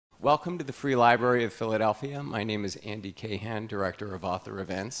Welcome to the Free Library of Philadelphia. My name is Andy Cahan, Director of Author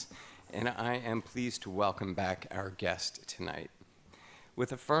Events, and I am pleased to welcome back our guest tonight.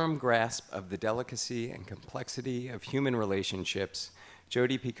 With a firm grasp of the delicacy and complexity of human relationships,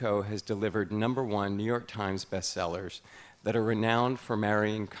 Jodi Picoult has delivered #1 New York Times bestsellers that are renowned for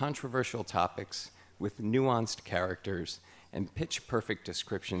marrying controversial topics with nuanced characters and pitch-perfect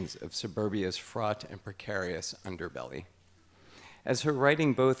descriptions of suburbia's fraught and precarious underbelly. As her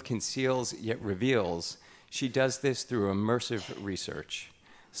writing both conceals yet reveals, she does this through immersive research.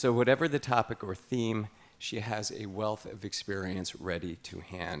 So whatever the topic or theme, she has a wealth of experience ready to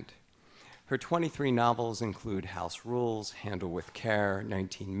hand. Her 23 novels include House Rules, Handle with Care,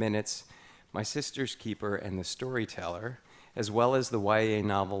 19 Minutes, My Sister's Keeper, and The Storyteller, as well as the YA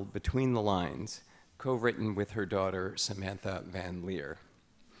novel Between the Lines, co-written with her daughter, Samantha van Leer.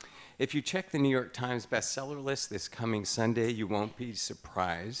 If you check the New York Times bestseller list this coming Sunday, you won't be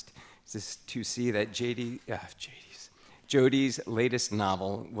surprised to see that Jodi's latest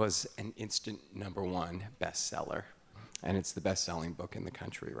novel was an instant #1 bestseller, and it's the best-selling book in the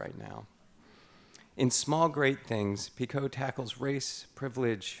country right now. In Small Great Things, Picoult tackles race,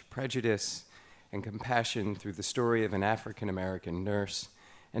 privilege, prejudice, and compassion through the story of an African-American nurse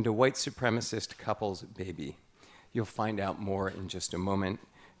and a white supremacist couple's baby. You'll find out more in just a moment.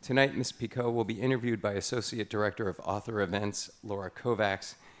 Tonight, Ms. Picoult will be interviewed by Associate Director of Author Events, Laura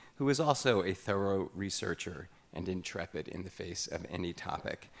Kovacs, who is also a thorough researcher and intrepid in the face of any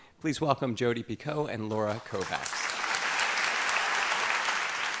topic. Please welcome Jodi Picoult and Laura Kovacs.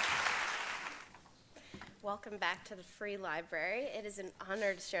 Welcome back to the Free Library. It is an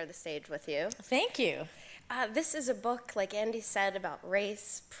honor to share the stage with you. Thank you. This is a book, like Andy said, about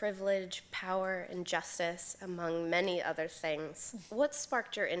race, privilege, power, and justice, among many other things. What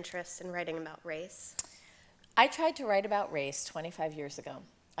sparked your interest in writing about race? I tried to write about race 25 years ago.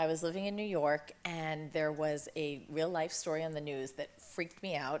 I was living in New York, and there was a real-life story on the news that freaked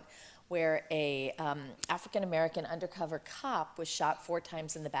me out, where a African-American undercover cop was shot 4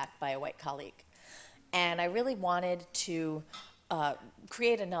 times in the back by a white colleague. And I really wanted to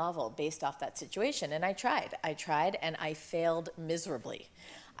create a novel based off that situation, and I tried, and I failed miserably.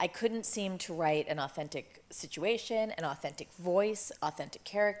 I couldn't seem to write an authentic situation, an authentic voice, authentic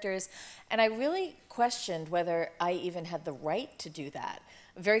characters, and I really questioned whether I even had the right to do that.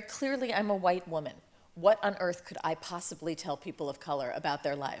 Very clearly, I'm a white woman. What on earth could I possibly tell people of color about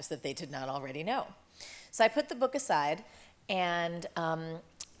their lives that they did not already know? So I put the book aside, and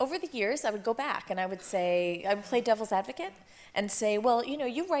over the years, I would go back and I would play devil's advocate and say, well, you know,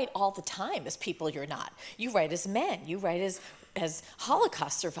 you write all the time as people you're not. You write as men, you write as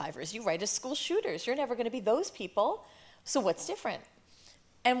Holocaust survivors, you write as school shooters. You're never gonna be those people, so what's different?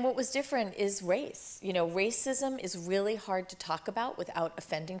 And what was different is race. You know, racism is really hard to talk about without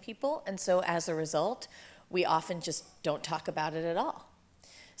offending people, and so as a result, we often just don't talk about it at all.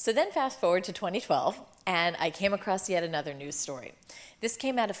 So then fast forward to 2012, and I came across yet another news story. This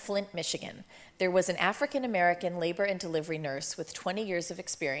came out of Flint, Michigan. There was an African-American labor and delivery nurse with 20 years of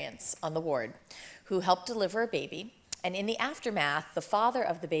experience on the ward who helped deliver a baby, and in the aftermath, the father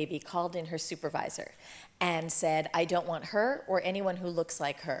of the baby called in her supervisor and said, I don't want her or anyone who looks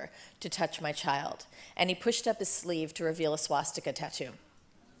like her to touch my child. And he pushed up his sleeve to reveal a swastika tattoo.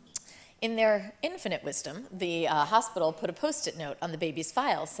 In their infinite wisdom, the hospital put a Post-it note on the baby's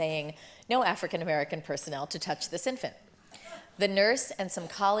file saying, no African-American personnel to touch this infant. The nurse and some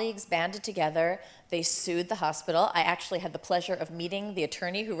colleagues banded together. They sued the hospital. I actually had the pleasure of meeting the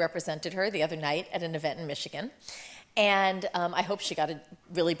attorney who represented her the other night at an event in Michigan. And I hope she got a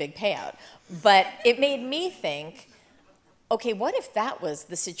really big payout. But it made me think, okay, what if that was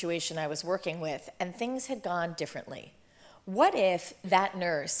the situation I was working with and things had gone differently? What if that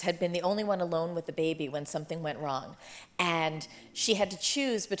nurse had been the only one alone with the baby when something went wrong, and she had to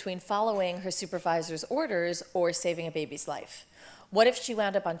choose between following her supervisor's orders or saving a baby's life? What if she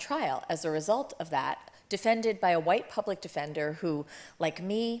wound up on trial as a result of that, defended by a white public defender who, like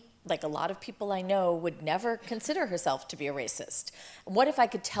me, like a lot of people I know, would never consider herself to be a racist? What if I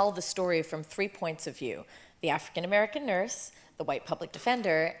could tell the story from 3 points of view? The African-American nurse, the white public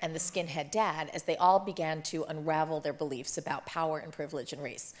defender, and the skinhead dad, as they all began to unravel their beliefs about power and privilege and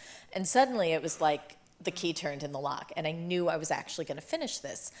race. And suddenly it was like the key turned in the lock, and I knew I was actually going to finish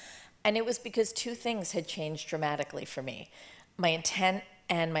this. And it was because 2 things had changed dramatically for me: my intent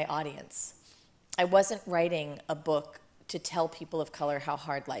and my audience. I wasn't writing a book to tell people of color how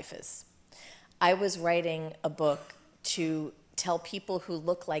hard life is. I was writing a book to tell people who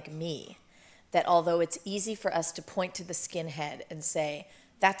look like me that although it's easy for us to point to the skinhead and say,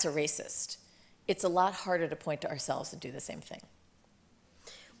 that's a racist, it's a lot harder to point to ourselves and do the same thing.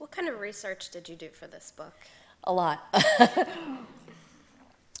 What What kind of research did you do for this book? A lot.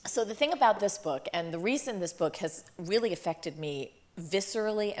 So the thing about this book, and the reason this book has really affected me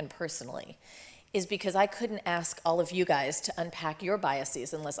viscerally and personally, is because I couldn't ask all of you guys to unpack your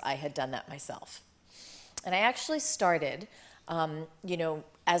biases unless I had done that myself. And I actually started,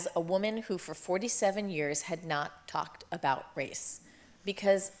 as a woman who for 47 years had not talked about race,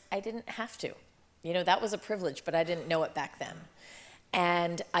 because I didn't have to. That was a privilege, but I didn't know it back then.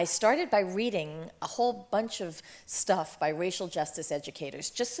 And I started by reading a whole bunch of stuff by racial justice educators,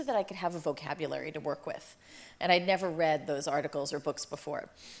 just so that I could have a vocabulary to work with. And I'd never read those articles or books before.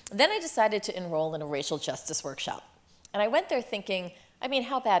 Then I decided to enroll in a racial justice workshop. And I went there thinking,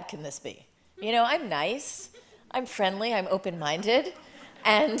 how bad can this be? I'm nice, I'm friendly, I'm open-minded.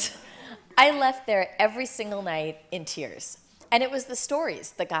 And I left there every single night in tears. And it was the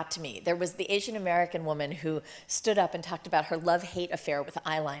stories that got to me. There was the Asian American woman who stood up and talked about her love-hate affair with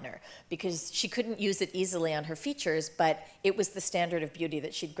eyeliner because she couldn't use it easily on her features, but it was the standard of beauty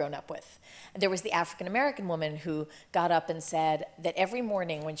that she'd grown up with. And there was the African American woman who got up and said that every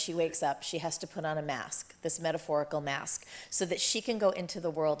morning when she wakes up, she has to put on a mask, this metaphorical mask, so that she can go into the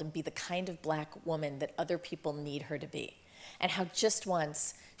world and be the kind of black woman that other people need her to be. And how just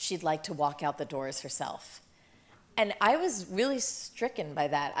once she'd like to walk out the doors herself. And I was really stricken by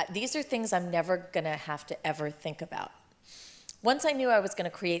that. These are things I'm never going to have to ever think about. Once I knew I was going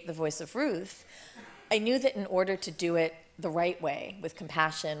to create The Voice of Ruth, I knew that in order to do it the right way, with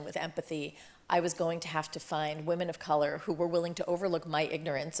compassion, with empathy, I was going to have to find women of color who were willing to overlook my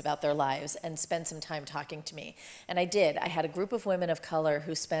ignorance about their lives and spend some time talking to me. And I did. I had a group of women of color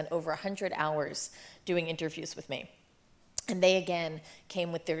who spent over 100 hours doing interviews with me. And they, again,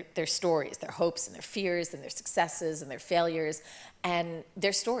 came with their stories, their hopes and their fears and their successes and their failures and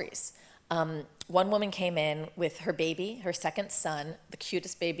their stories. One woman came in with her baby, her second son, the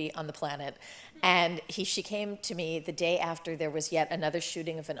cutest baby on the planet, and she came to me the day after there was yet another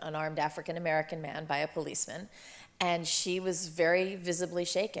shooting of an unarmed African-American man by a policeman, and she was very visibly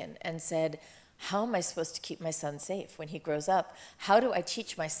shaken and said, "How am I supposed to keep my son safe when he grows up? How do I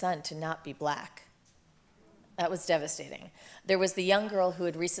teach my son to not be black?" That was devastating. There was the young girl who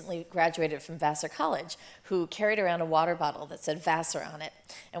had recently graduated from Vassar College who carried around a water bottle that said Vassar on it.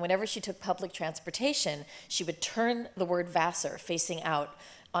 And whenever she took public transportation, she would turn the word Vassar facing out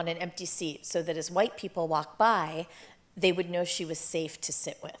on an empty seat so that as white people walked by, they would know she was safe to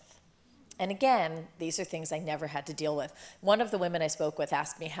sit with. And again, these are things I never had to deal with. One of the women I spoke with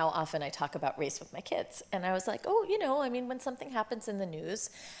asked me how often I talk about race with my kids. And I was like, when something happens in the news.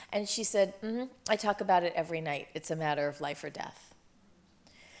 And she said, I talk about it every night. It's a matter of life or death.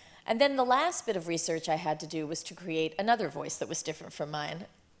 And then the last bit of research I had to do was to create another voice that was different from mine,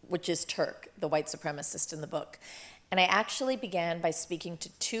 which is Turk, the white supremacist in the book. And I actually began by speaking to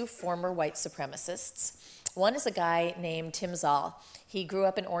two former white supremacists. One is a guy named Tim Zoll. He grew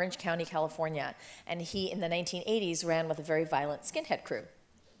up in Orange County, California, and he, in the 1980s, ran with a very violent skinhead crew.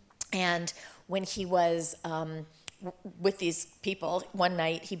 And when he was with these people, one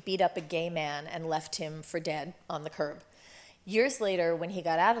night he beat up a gay man and left him for dead on the curb. Years later, when he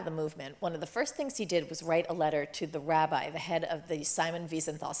got out of the movement, one of the first things he did was write a letter to the rabbi, the head of the Simon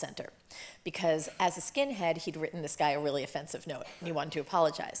Wiesenthal Center, because as a skinhead, he'd written this guy a really offensive note, and he wanted to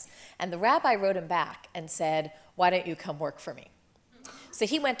apologize. And the rabbi wrote him back and said, "Why don't you come work for me?" So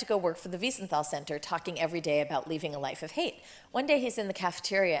he went to go work for the Wiesenthal Center, talking every day about leaving a life of hate. One day he's in the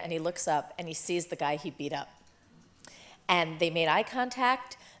cafeteria, and he looks up, and he sees the guy he beat up. And they made eye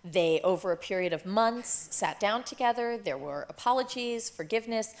contact. They, over a period of months, sat down together. There were apologies,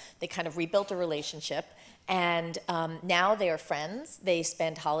 forgiveness. They kind of rebuilt a relationship. And now they are friends. They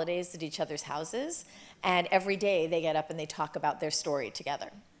spend holidays at each other's houses. And every day they get up and they talk about their story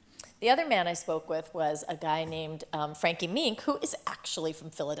together. The other man I spoke with was a guy named Frankie Mink, who is actually from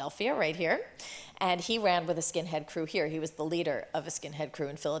Philadelphia, right here. And he ran with a skinhead crew here. He was the leader of a skinhead crew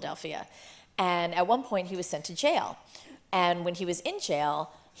in Philadelphia. And at one point, he was sent to jail. And when he was in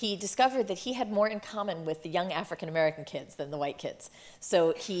jail, he discovered that he had more in common with the young African-American kids than the white kids.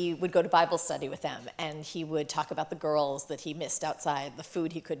 So he would go to Bible study with them, and he would talk about the girls that he missed outside, the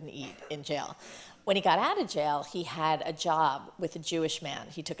food he couldn't eat in jail. When he got out of jail, he had a job with a Jewish man.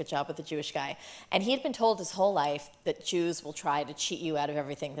 He took a job with a Jewish guy. And he had been told his whole life that Jews will try to cheat you out of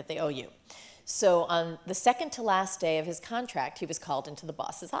everything that they owe you. So on the second to last day of his contract, he was called into the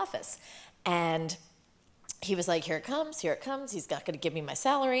boss's office. And he was like, here it comes, he's not gonna give me my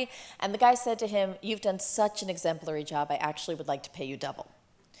salary. And the guy said to him, "You've done such an exemplary job, I actually would like to pay you double."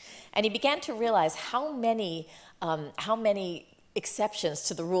 And he began to realize how many exceptions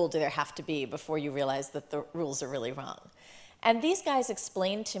to the rule do there have to be before you realize that the rules are really wrong. And these guys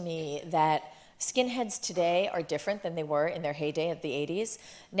explained to me that skinheads today are different than they were in their heyday of the 80s.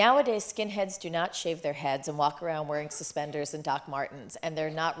 Nowadays, skinheads do not shave their heads and walk around wearing suspenders and Doc Martens, and they're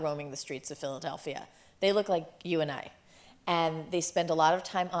not roaming the streets of Philadelphia. They look like you and I. And they spend a lot of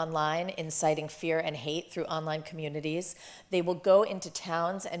time online inciting fear and hate through online communities. They will go into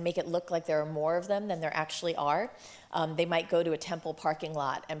towns and make it look like there are more of them than there actually are. They might go to a temple parking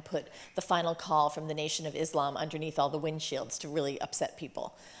lot and put the final call from the Nation of Islam underneath all the windshields to really upset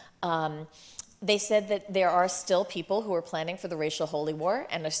people. They said that there are still people who are planning for the racial holy war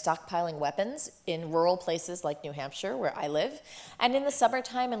and are stockpiling weapons in rural places like New Hampshire, where I live. And in the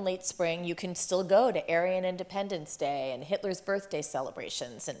summertime and late spring, you can still go to Aryan Independence Day and Hitler's birthday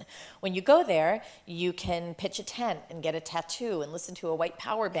celebrations. And when you go there, you can pitch a tent and get a tattoo and listen to a white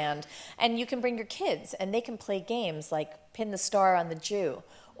power band. And you can bring your kids, and they can play games like Pin the Star on the Jew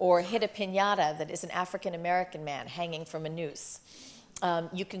or hit a piñata that is an African-American man hanging from a noose.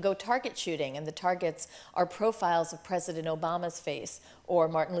 You can go target shooting, and the targets are profiles of President Obama's face or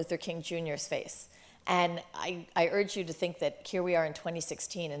Martin Luther King Jr.'s face. And I urge you to think that here we are in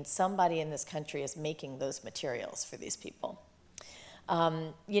 2016, and somebody in this country is making those materials for these people.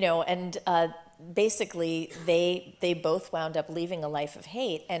 Basically, they both wound up leaving a life of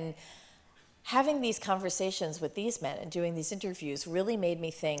hate. And having these conversations with these men and doing these interviews really made me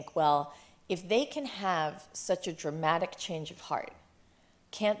think, well, if they can have such a dramatic change of heart,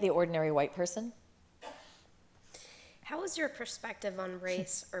 can't the ordinary white person? How has your perspective on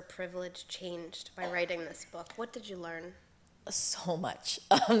race or privilege changed by writing this book? What did you learn? So much.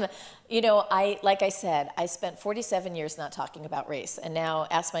 Like I said, I spent 47 years not talking about race, and now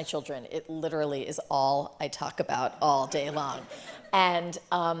ask my children, it literally is all I talk about all day long. And,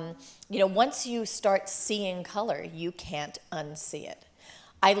 once you start seeing color, you can't unsee it.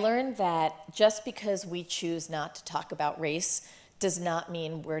 I learned that just because we choose not to talk about race does not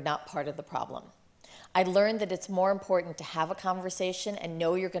mean we're not part of the problem. I learned that it's more important to have a conversation and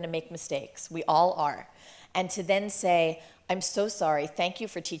know you're going to make mistakes. We all are. And to then say, I'm so sorry, thank you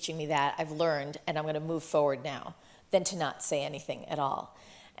for teaching me that, I've learned, and I'm going to move forward now, than to not say anything at all.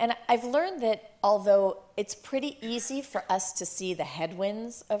 And I've learned that although it's pretty easy for us to see the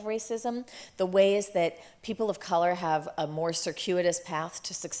headwinds of racism, the ways that people of color have a more circuitous path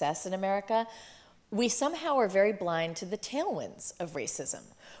to success in America, we somehow are very blind to the tailwinds of racism,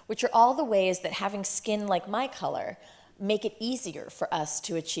 which are all the ways that having skin like my color make it easier for us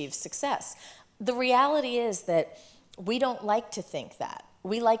to achieve success. The reality is that we don't like to think that.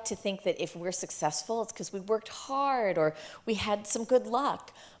 We like to think that if we're successful, it's because we worked hard or we had some good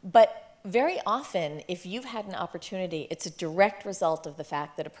luck. But very often, if you've had an opportunity, it's a direct result of the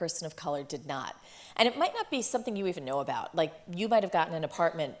fact that a person of color did not. And it might not be something you even know about. Like, you might have gotten an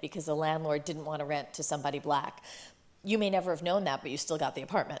apartment because the landlord didn't want to rent to somebody black. You may never have known that, but you still got the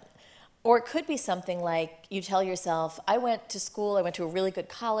apartment. Or it could be something like you tell yourself, I went to school, I went to a really good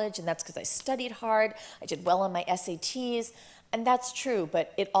college, and that's because I studied hard, I did well on my SATs, and that's true,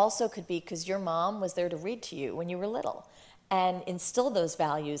 but it also could be because your mom was there to read to you when you were little and instill those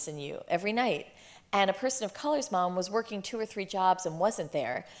values in you every night. And a person of color's mom was working 2 or 3 jobs and wasn't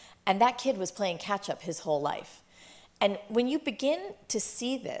there, and that kid was playing catch-up his whole life. And when you begin to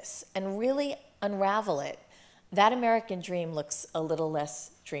see this and really unravel it, that American dream looks a little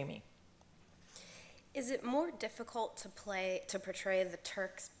less dreamy. Is it more difficult to portray the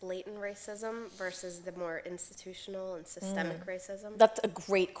Turks' blatant racism versus the more institutional and systemic racism? That's a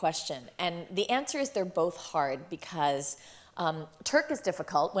great question. And the answer is they're both hard because Turk is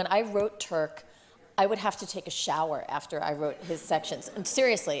difficult. When I wrote Turk, I would have to take a shower after I wrote his sections. And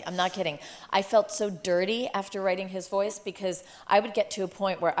seriously, I'm not kidding. I felt so dirty after writing his voice because I would get to a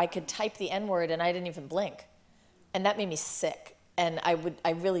point where I could type the N-word and I didn't even blink. And that made me sick. And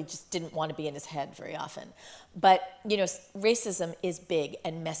I really just didn't want to be in his head very often. But, racism is big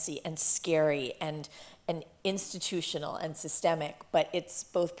and messy and scary and institutional and systemic, but it's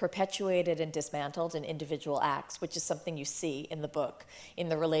both perpetuated and dismantled in individual acts, which is something you see in the book, in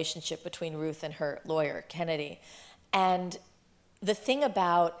the relationship between Ruth and her lawyer, Kennedy. And the thing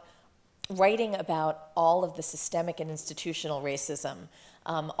about writing about all of the systemic and institutional racism,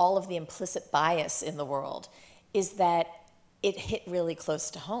 all of the implicit bias in the world, is that it hit really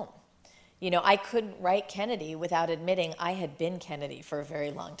close to home. I couldn't write Kennedy without admitting I had been Kennedy for a very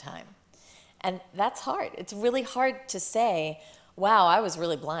long time. And that's hard. It's really hard to say, wow, I was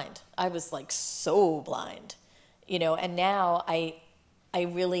really blind. I was like so blind, and now I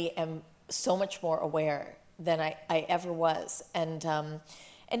really am so much more aware than I ever was. And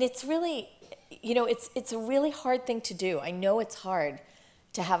it's really, it's a really hard thing to do. I know it's hard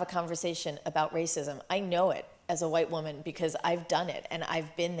to have a conversation about racism. I know it as a white woman because I've done it and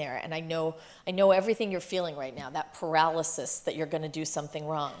I've been there, and I know everything you're feeling right now, that paralysis that you're going to do something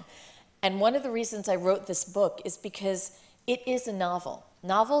wrong. And one of the reasons I wrote this book is because it is a novel.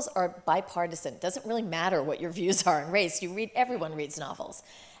 Novels are bipartisan. It doesn't really matter what your views are on race. Everyone reads novels.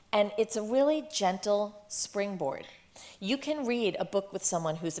 And it's a really gentle springboard. You can read a book with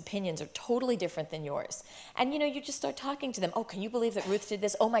someone whose opinions are totally different than yours. And you just start talking to them. Oh, can you believe that Ruth did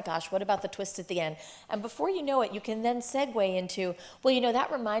this? Oh my gosh, what about the twist at the end? And before you know it, you can then segue into, well,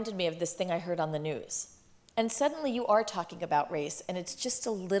 that reminded me of this thing I heard on the news. And suddenly you are talking about race, and it's just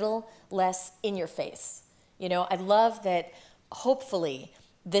a little less in your face. I love that hopefully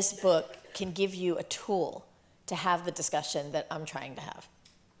this book can give you a tool to have the discussion that I'm trying to have.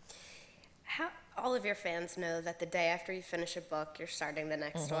 All of your fans know that the day after you finish a book, you're starting the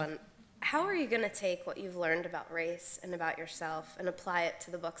next one. How are you going to take what you've learned about race and about yourself and apply it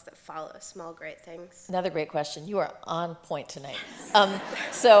to the books that follow, Small Great Things? Another great question. You are on point tonight.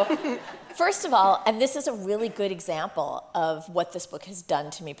 So first of all, and this is a really good example of what this book has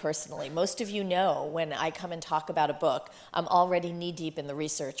done to me personally. Most of you know when I come and talk about a book, I'm already knee-deep in the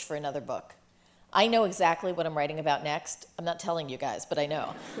research for another book. I know exactly what I'm writing about next. I'm not telling you guys, but I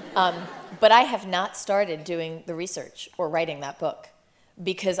know. But I have not started doing the research or writing that book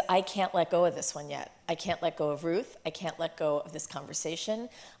because I can't let go of this one yet. I can't let go of Ruth. I can't let go of this conversation.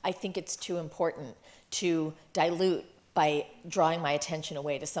 I think it's too important to dilute by drawing my attention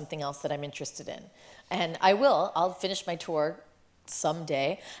away to something else that I'm interested in. And I'll finish my tour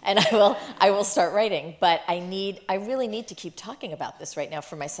someday, and I will start writing. But I really need to keep talking about this right now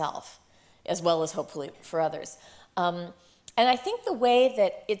for myself, as well as hopefully for others. And I think the way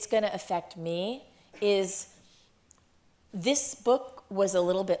that it's going to affect me is this book was a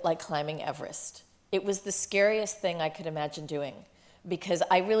little bit like climbing Everest. It was the scariest thing I could imagine doing because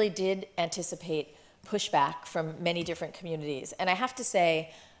I really did anticipate pushback from many different communities. And I have to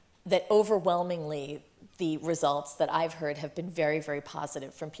say that overwhelmingly, the results that I've heard have been very, very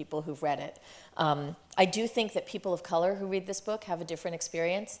positive from people who've read it. I do think that people of color who read this book have a different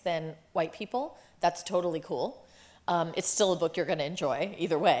experience than white people. That's totally cool. It's still a book you're going to enjoy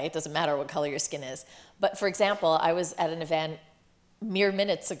either way. It doesn't matter what color your skin is. But for example, I was at an event mere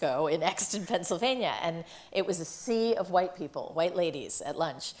minutes ago in Exton, Pennsylvania, and it was a sea of white people, white ladies at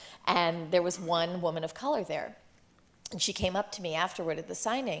lunch, and there was one woman of color there. And she came up to me afterward at the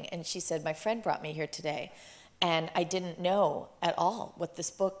signing, and she said, my friend brought me here today, and I didn't know at all what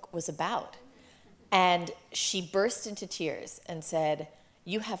this book was about. And she burst into tears and said,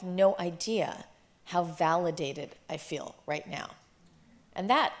 you have no idea how validated I feel right now. And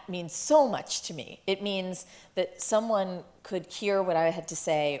that means so much to me. It means that someone could hear what I had to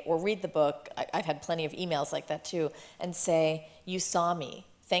say or read the book. I've had plenty of emails like that too, and say, you saw me.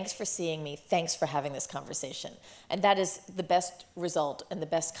 Thanks for seeing me. Thanks for having this conversation. And that is the best result and the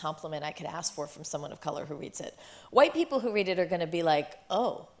best compliment I could ask for from someone of color who reads it. White people who read it are going to be like,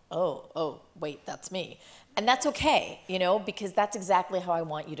 oh, wait, that's me. And that's okay, because that's exactly how I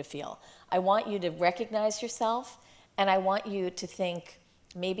want you to feel. I want you to recognize yourself, and I want you to think,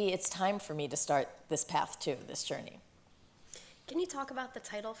 maybe it's time for me to start this path too, this journey. Can you talk about the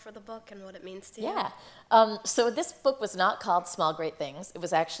title for the book and what it means to you? Yeah. So this book was not called Small Great Things. It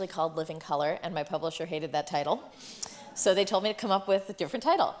was actually called Living Color, and my publisher hated that title. So they told me to come up with a different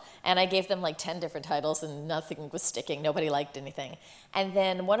title. And I gave them like 10 different titles, and nothing was sticking. Nobody liked anything. And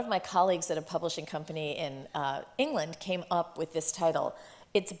then one of my colleagues at a publishing company in England came up with this title.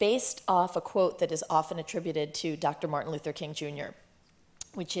 It's based off a quote that is often attributed to Dr. Martin Luther King Jr.,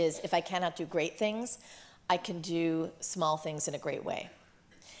 which is, if I cannot do great things, I can do small things in a great way.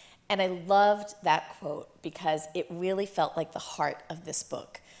 And I loved that quote because it really felt like the heart of this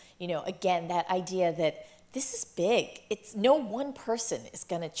book. Again, that idea that this is big. No one person is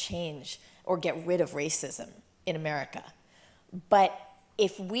going to change or get rid of racism in America. But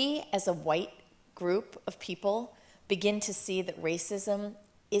if we as a white group of people begin to see that racism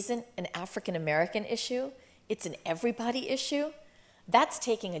isn't an African American issue, it's an everybody issue, that's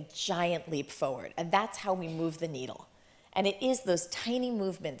taking a giant leap forward, and that's how we move the needle. And it is those tiny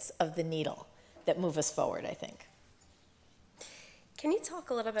movements of the needle that move us forward, I think. Can you talk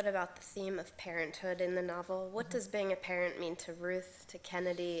a little bit about the theme of parenthood in the novel? What does being a parent mean to Ruth, to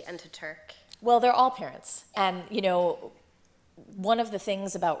Kennedy, and to Turk? Well, they're all parents. And, one of the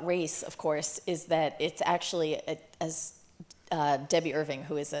things about race, of course, is that it's actually, as Debbie Irving,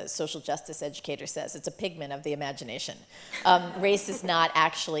 who is a social justice educator, says, it's a pigment of the imagination. Race is not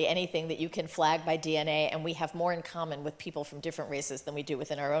actually anything that you can flag by DNA, and we have more in common with people from different races than we do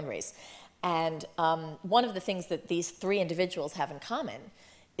within our own race. And one of the things that these three individuals have in common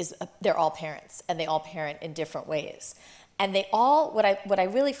they're all parents, and they all parent in different ways. And they all, what I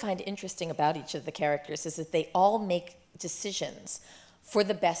really find interesting about each of the characters is that they all make decisions for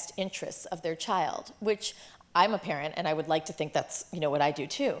the best interests of their child, which I'm a parent, and I would like to think that's, what I do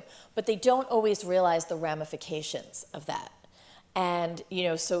too. But they don't always realize the ramifications of that. And,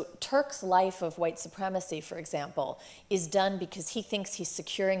 so Turk's life of white supremacy, for example, is done because he thinks he's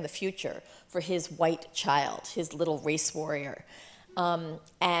securing the future for his white child, his little race warrior.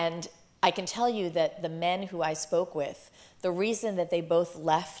 And I can tell you that the men who I spoke with, the reason that they both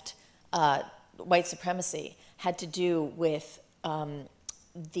left white supremacy had to do with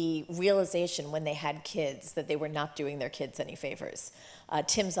the realization when they had kids that they were not doing their kids any favors.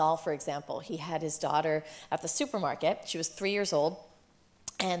 Tim Zoll, for example, he had his daughter at the supermarket. She was 3 years old,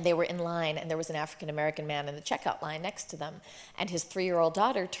 and they were in line, and there was an African-American man in the checkout line next to them. And his 3-year-old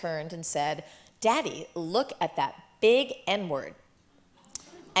daughter turned and said, "Daddy, look at that big N-word."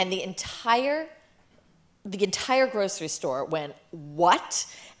 And the entire grocery store went, "What?"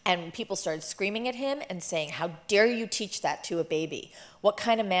 And people started screaming at him and saying, "How dare you teach that to a baby? What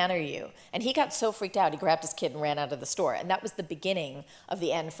kind of man are you?" And he got so freaked out, he grabbed his kid and ran out of the store. And that was the beginning of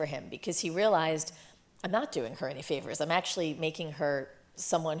the end for him, because he realized, I'm not doing her any favors. I'm actually making her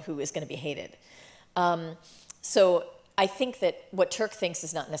someone who is going to be hated. So I think that what Turk thinks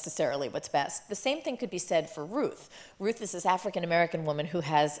is not necessarily what's best. The same thing could be said for Ruth. Ruth is this African-American woman who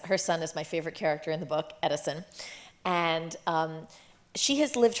has, her son is my favorite character in the book, Edison. And she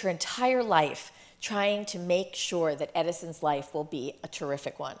has lived her entire life trying to make sure that Edison's life will be a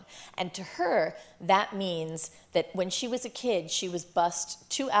terrific one. And to her, that means that when she was a kid, she was bused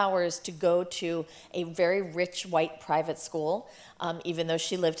 2 hours to go to a very rich white private school, even though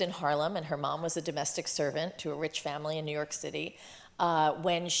she lived in Harlem and her mom was a domestic servant to a rich family in New York City.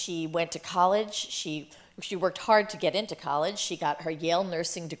 When she went to college, she worked hard to get into college. She got her Yale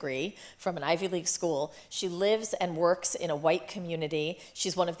nursing degree from an Ivy League school. She lives and works in a white community.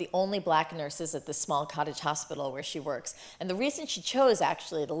 She's one of the only black nurses at this small cottage hospital where she works. And the reason she chose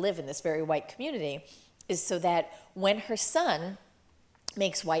actually to live in this very white community is so that when her son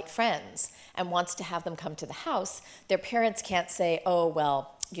makes white friends and wants to have them come to the house, their parents can't say, "Oh,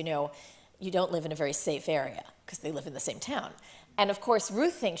 well, you don't live in a very safe area," because they live in the same town. And of course,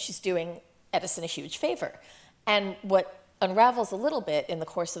 Ruth thinks she's doing Edison a huge favor. And what unravels a little bit in the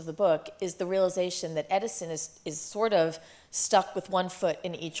course of the book is the realization that Edison is sort of stuck with one foot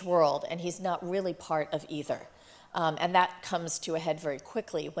in each world, and he's not really part of either. And that comes to a head very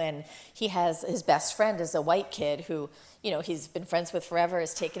quickly when he has his best friend is a white kid who, he's been friends with forever,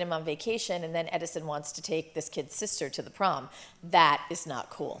 has taken him on vacation, and then Edison wants to take this kid's sister to the prom. That is not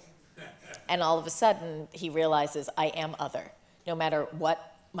cool. And all of a sudden, he realizes, I am other. No matter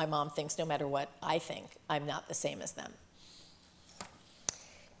what my mom thinks, no matter what I think, I'm not the same as them.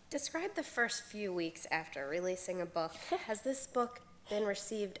 Describe the first few weeks after releasing a book. Has this book been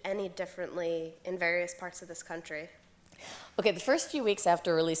received any differently in various parts of this country? Okay, the first few weeks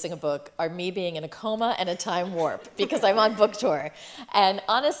after releasing a book are me being in a coma and a time warp because I'm on book tour. And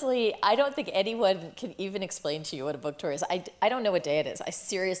honestly, I don't think anyone can even explain to you what a book tour is. I don't know what day it is. I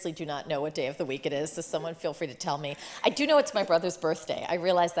seriously do not know what day of the week it is, so someone feel free to tell me. I do know it's my brother's birthday. I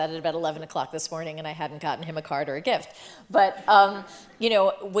realized that at about 11 o'clock this morning, and I hadn't gotten him a card or a gift. But,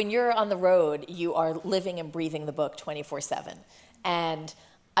 when you're on the road, you are living and breathing the book 24/7. And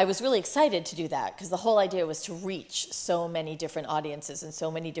I was really excited to do that because the whole idea was to reach so many different audiences and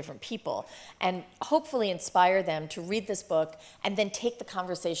so many different people and hopefully inspire them to read this book and then take the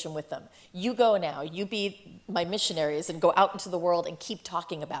conversation with them. You go now, you be my missionaries and go out into the world and keep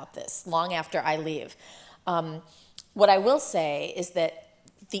talking about this long after I leave. What I will say is that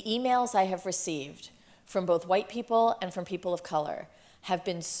the emails I have received from both white people and from people of color have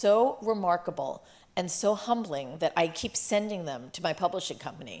been so remarkable and so humbling that I keep sending them to my publishing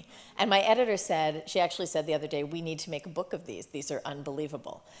company. And my editor said, she actually said the other day, we need to make a book of these. These are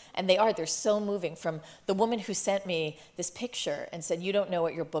unbelievable. And they are, they're so moving. From the woman who sent me this picture and said, you don't know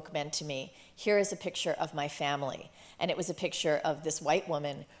what your book meant to me. Here is a picture of my family. And it was a picture of this white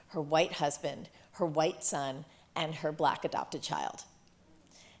woman, her white husband, her white son, and her black adopted child.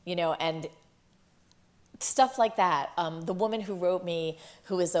 And stuff like that. The woman who wrote me,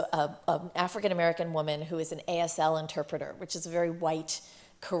 who is an African-American woman who is an ASL interpreter, which is a very white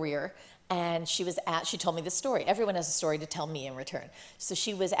career, and she told me this story. Everyone has a story to tell me in return. So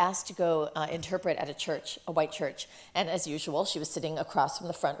she was asked to go interpret at a church, a white church, and as usual, she was sitting across from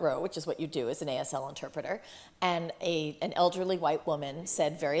the front row, which is what you do as an ASL interpreter, and an elderly white woman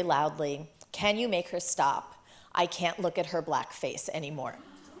said very loudly, "Can you make her stop? I can't look at her black face anymore."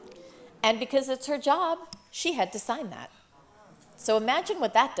 And because it's her job, she had to sign that. So imagine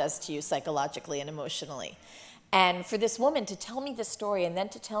what that does to you psychologically and emotionally. And for this woman to tell me this story and then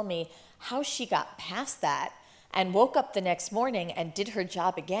to tell me how she got past that and woke up the next morning and did her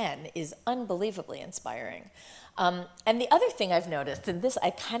job again is unbelievably inspiring. And the other thing I've noticed, and this I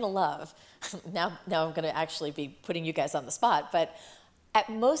kind of love, now I'm going to actually be putting you guys on the spot, but at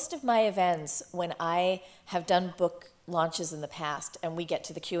most of my events, when I have done book launches in the past and we get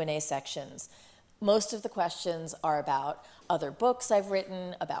to the Q&A sections, most of the questions are about other books I've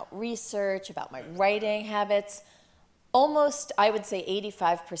written, about research, about my writing habits. Almost, I would say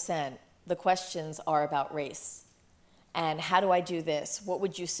 85%, the questions are about race. And how do I do this? What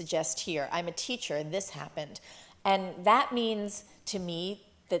would you suggest here? I'm a teacher and this happened. And that means to me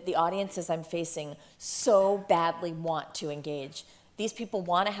that the audiences I'm facing so badly want to engage. These people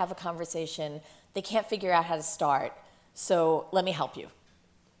want to have a conversation. They can't figure out how to start. So let me help you.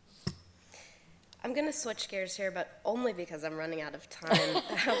 I'm going to switch gears here, but only because I'm running out of time.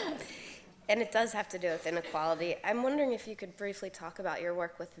 And it does have to do with inequality. I'm wondering if you could briefly talk about your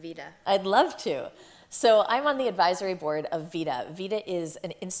work with VITA. I'd love to. So I'm on the advisory board of VITA. VITA is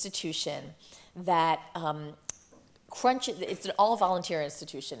an institution that it's an all-volunteer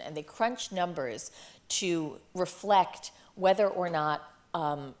institution, and they crunch numbers to reflect whether or not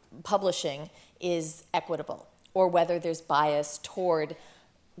publishing is equitable, or whether there's bias toward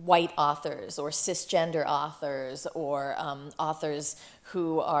white authors or cisgender authors or authors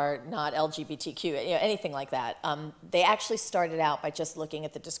who are not LGBTQ, anything like that. They actually started out by just looking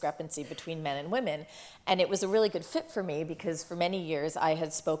at the discrepancy between men and women, and it was a really good fit for me because for many years I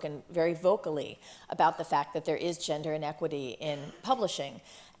had spoken very vocally about the fact that there is gender inequity in publishing,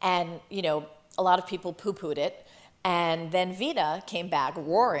 and a lot of people poo-pooed it. And then VITA came back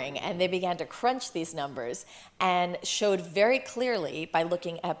roaring, and they began to crunch these numbers and showed very clearly by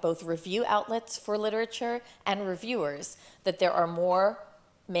looking at both review outlets for literature and reviewers that there are more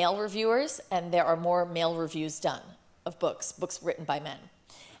male reviewers and there are more male reviews done of books written by men.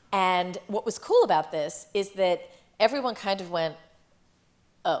 And what was cool about this is that everyone kind of went,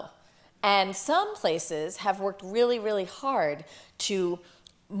 oh. And some places have worked really, really hard to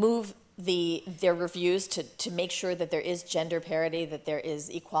move their reviews to make sure that there is gender parity, that there is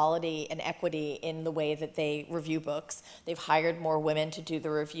equality and equity in the way that they review books. They've hired more women to do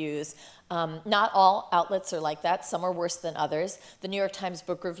the reviews. Not all outlets are like that. Some are worse than others. The New York Times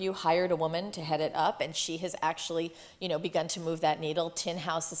Book Review hired a woman to head it up, and she has actually, begun to move that needle. Tin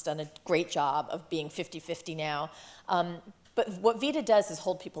House has done a great job of being 50-50 now. But what VITA does is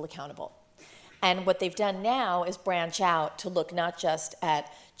hold people accountable. And what they've done now is branch out to look not just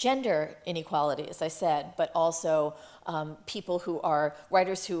at gender inequality, as I said, but also people who are,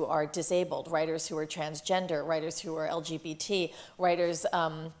 writers who are disabled, writers who are transgender, writers who are LGBT, writers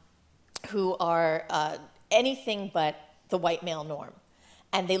who are anything but the white male norm.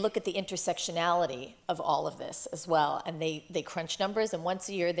 And they look at the intersectionality of all of this as well. And they crunch numbers, and once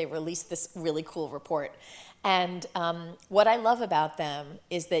a year they release this really cool report. And what I love about them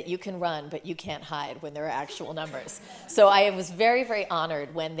is that you can run, but you can't hide when there are actual numbers. So I was very, very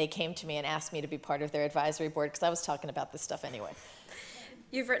honored when they came to me and asked me to be part of their advisory board, because I was talking about this stuff anyway.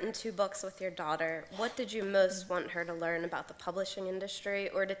 You've written 2 books with your daughter. What did you most want her to learn about the publishing industry,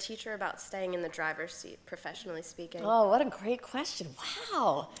 or to teach her about staying in the driver's seat, professionally speaking? Oh, what a great question.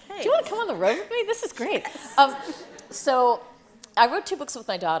 Wow. Thanks. Do you want to come on the road with me? This is great. So I wrote 2 books with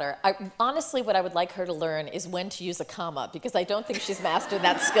my daughter. Honestly, what I would like her to learn is when to use a comma, because I don't think she's mastered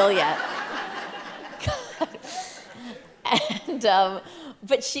that skill yet. And,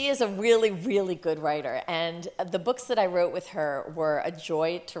 but she is a really, really good writer. And the books that I wrote with her were a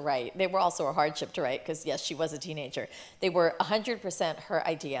joy to write. They were also a hardship to write, because yes, she was a teenager. They were 100% her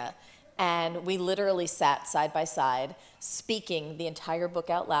idea. And we literally sat side by side, speaking the entire book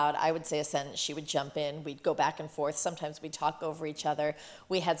out loud. I would say a sentence, she would jump in, we'd go back and forth. Sometimes we'd talk over each other.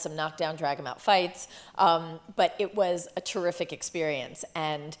 We had some knockdown, drag 'em out fights. But it was a terrific experience.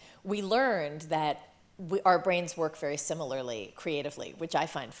 And we learned that our brains work very similarly creatively, which I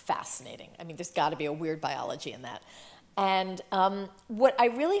find fascinating. I mean, there's got to be a weird biology in that. And what I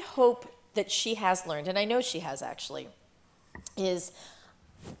really hope that she has learned, and I know she has actually, is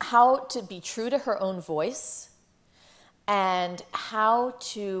how to be true to her own voice and how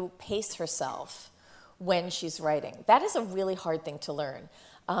to pace herself when she's writing. That is a really hard thing to learn.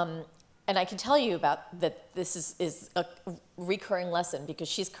 And I can tell you about that this is a recurring lesson, because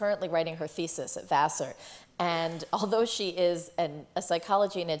she's currently writing her thesis at Vassar. And although she is a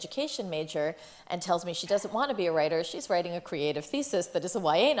psychology and education major and tells me she doesn't want to be a writer, she's writing a creative thesis that is a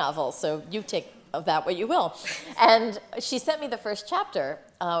YA novel, so you take of that what you will. And she sent me the first chapter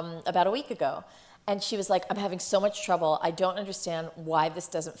about a week ago. And she was like, I'm having so much trouble. I don't understand why this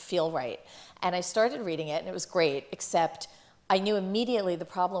doesn't feel right. And I started reading it, and it was great, except I knew immediately the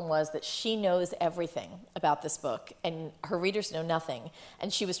problem was that she knows everything about this book, and her readers know nothing.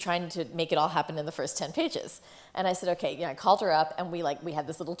 And she was trying to make it all happen in the first 10 pages. And I said, okay, I called her up, and we had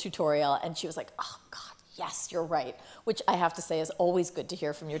this little tutorial, and she was like, oh, God. Yes, you're right, which I have to say is always good to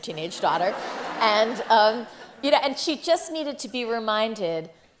hear from your teenage daughter. And, and she just needed to be reminded,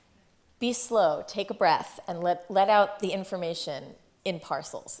 be slow, take a breath, and let out the information in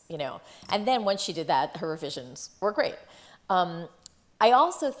parcels, And then once she did that, her revisions were great. I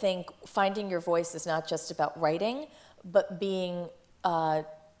also think finding your voice is not just about writing, but being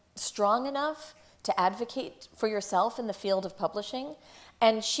strong enough to advocate for yourself in the field of publishing.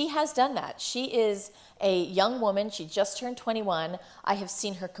 And she has done that. She is a young woman. She just turned 21. I have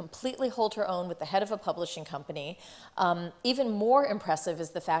seen her completely hold her own with the head of a publishing company. Even more impressive is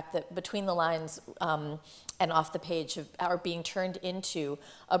the fact that Between the Lines and Off the Page are being turned into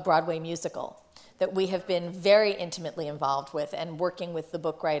a Broadway musical that we have been very intimately involved with and working with the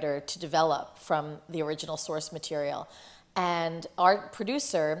book writer to develop from the original source material. And our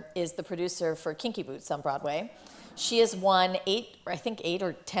producer is the producer for Kinky Boots on Broadway. She has won 8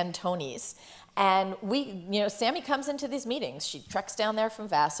 or 10 Tonys. And Sammy comes into these meetings. She treks down there from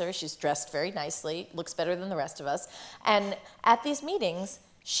Vassar. She's dressed very nicely, looks better than the rest of us. And at these meetings,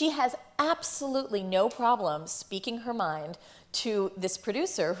 she has absolutely no problem speaking her mind to this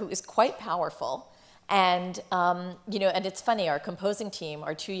producer who is quite powerful. And, and it's funny, our composing team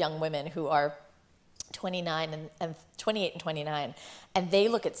are 2 young women who are 29 and 28 and 29. And they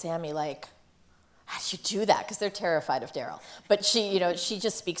look at Sammy like, how'd you do that? Because they're terrified of Daryl. But she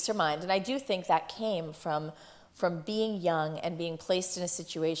just speaks her mind. And I do think that came from being young and being placed in a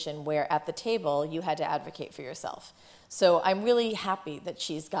situation where at the table you had to advocate for yourself. So I'm really happy that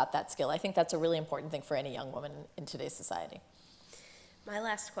she's got that skill. I think that's a really important thing for any young woman in today's society. My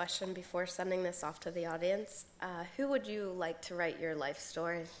last question before sending this off to the audience, who would you like to write your life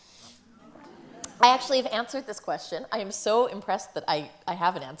story? I actually have answered this question. I am so impressed that I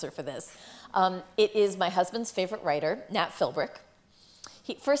have an answer for this. It is my husband's favorite writer, Nat Philbrick.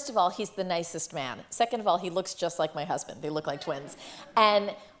 First of all, he's the nicest man. Second of all, he looks just like my husband. They look like twins.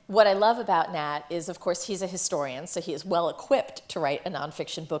 And what I love about Nat is, of course, he's a historian, so he is well equipped to write a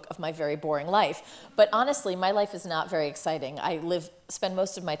nonfiction book of my very boring life. But honestly, my life is not very exciting. I spend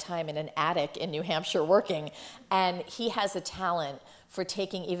most of my time in an attic in New Hampshire working, and he has a talent for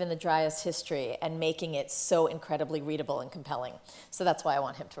taking even the driest history and making it so incredibly readable and compelling. So that's why I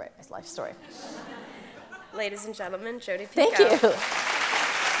want him to write my life story. Ladies and gentlemen, Jodi Picoult. Thank you.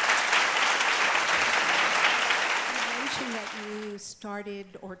 You mentioned that you started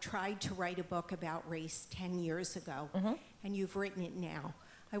or tried to write a book about race 10 years ago, and you've written it now.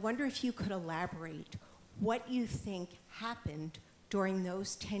 I wonder if you could elaborate what you think happened during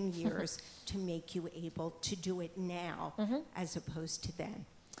those 10 years to make you able to do it now as opposed to then?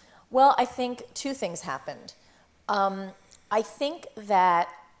 Well, I think 2 things happened. I think that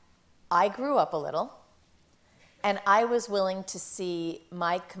I grew up a little, and I was willing to see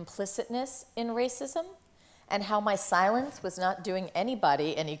my complicitness in racism and how my silence was not doing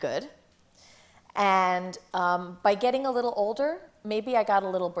anybody any good. And by getting a little older, maybe I got a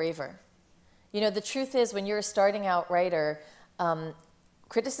little braver. The truth is, when you're a starting out writer,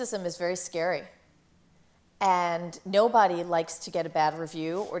 criticism is very scary. And nobody likes to get a bad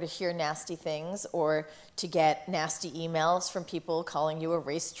review or to hear nasty things or to get nasty emails from people calling you a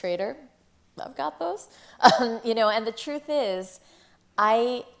race traitor. I've got those. And the truth is,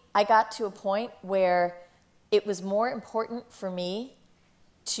 I got to a point where it was more important for me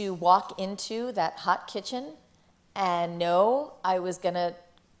to walk into that hot kitchen and know I was going to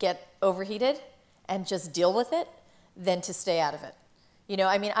get overheated and just deal with it than to stay out of it.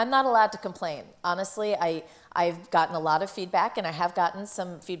 I'm not allowed to complain. Honestly, I've gotten a lot of feedback, and I have gotten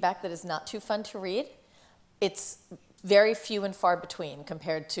some feedback that is not too fun to read. It's very few and far between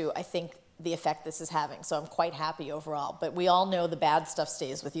compared to, I think, the effect this is having. So I'm quite happy overall. But we all know the bad stuff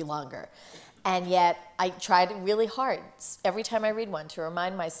stays with you longer. And yet, I tried really hard every time I read one to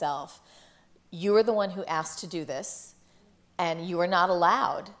remind myself, you are the one who asked to do this, and you are not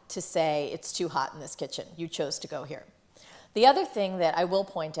allowed to say it's too hot in this kitchen. You chose to go here. The other thing that I will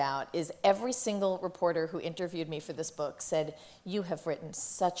point out is every single reporter who interviewed me for this book said, you have written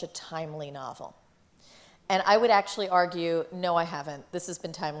such a timely novel. And I would actually argue, no, I haven't. This has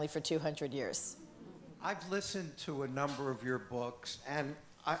been timely for 200 years. I've listened to a number of your books, and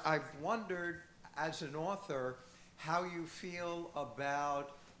I've wondered, as an author, how you feel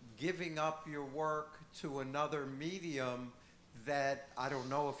about giving up your work to another medium that I don't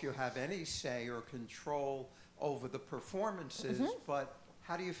know if you have any say or control over the performances, but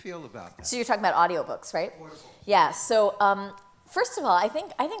how do you feel about that? So you're talking about audiobooks, right? Yeah, so first of all, I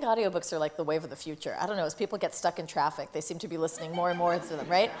think audiobooks are like the wave of the future. I don't know, as people get stuck in traffic, they seem to be listening more and more to them,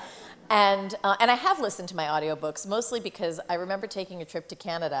 right? And I have listened to my audiobooks, mostly because I remember taking a trip to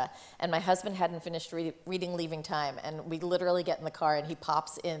Canada, and my husband hadn't finished reading Leaving Time, and we literally get in the car, and he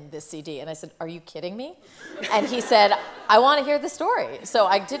pops in this CD, and I said, "Are you kidding me?" And he said, "I want to hear the story." So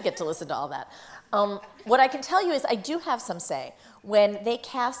I did get to listen to all that. What I can tell you is I do have some say. When they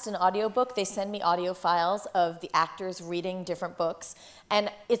cast an audiobook, they send me audio files of the actors reading different books, and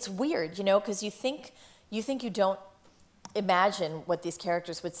it's weird, you know, because you think you don't imagine what these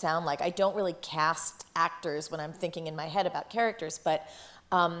characters would sound like. I don't really cast actors when I'm thinking in my head about characters, but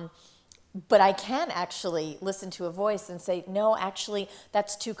I can actually listen to a voice and say, no, actually,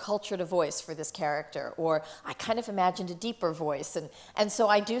 that's too cultured a voice for this character, or I kind of imagined a deeper voice, and so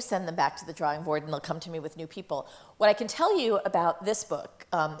I do send them back to the drawing board, and they'll come to me with new people. What I can tell you about this book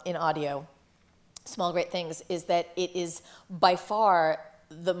in audio, Small Great Things, is that it is by far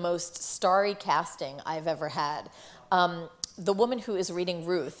the most starry casting I've ever had. The woman who is reading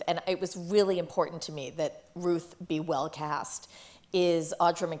Ruth, and it was really important to me that Ruth be well cast, is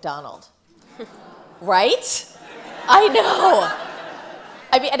Audra McDonald. Right? I know.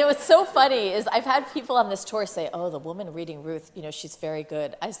 I mean, and it was so funny is I've had people on this tour say, "Oh, the woman reading Ruth, you know, she's very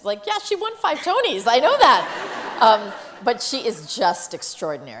good." I was like, "Yeah, she won 5 Tonys. I know that." But she is just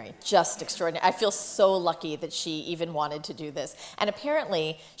extraordinary, just extraordinary. I feel so lucky that she even wanted to do this. And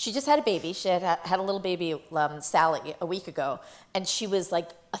apparently, she just had a baby. She had a little baby, Sally, a week ago, and she was like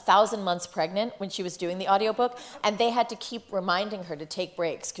 1,000 months pregnant when she was doing the audiobook, and they had to keep reminding her to take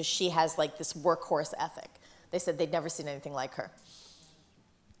breaks because she has like this workhorse ethic. They said they'd never seen anything like her.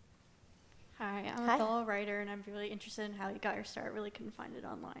 Hi, I'm a fellow writer, and I'm really interested in how you got your start. Really couldn't find it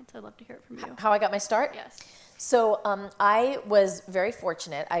online, so I'd love to hear it from you. How I got my start? Yes. So I was very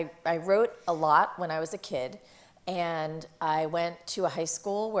fortunate. I wrote a lot when I was a kid, and I went to a high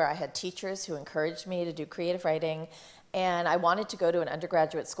school where I had teachers who encouraged me to do creative writing, and I wanted to go to an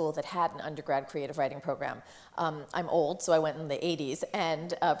undergraduate school that had an undergrad creative writing program. I'm old, so I went in the 80s,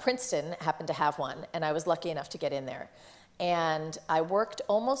 and Princeton happened to have one, and I was lucky enough to get in there. And I worked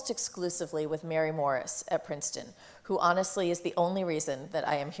almost exclusively with Mary Morris at Princeton, who honestly is the only reason that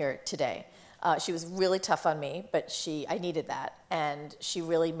I am here today. She was really tough on me, but I needed that, and she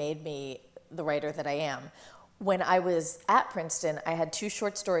really made me the writer that I am. When I was at Princeton, I had 2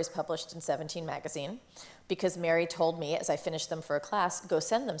 short stories published in 17 magazine, because Mary told me as I finished them for a class, go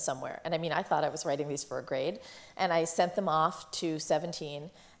send them somewhere. And I mean, I thought I was writing these for a grade, and I sent them off to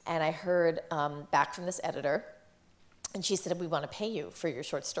 17, and I heard back from this editor. And she said, "We want to pay you for your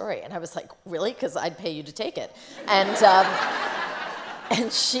short story." And I was like, "Really? Because I'd pay you to take it." And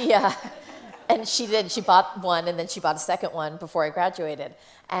she did. She bought one, and then she bought a second one before I graduated.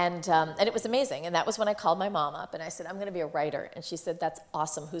 And it was amazing. And that was when I called my mom up, and I said, "I'm going to be a writer." And she said, "That's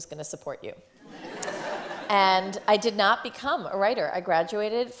awesome. Who's going to support you?" And I did not become a writer. I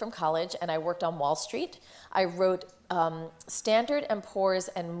graduated from college, and I worked on Wall Street. I wrote Standard & Poor's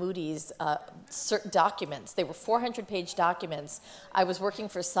and Moody's documents. They were 400-page documents. I was working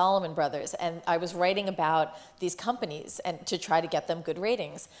for Salomon Brothers, and I was writing about these companies and to try to get them good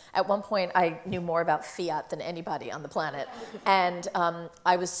ratings. At one point, I knew more about fiat than anybody on the planet. And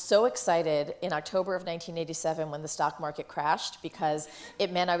I was so excited in October of 1987 when the stock market crashed, because it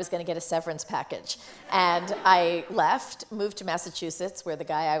meant I was going to get a severance package. And I left, moved to Massachusetts, where the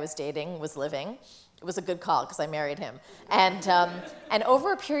guy I was dating was living. It was a good call because I married him. And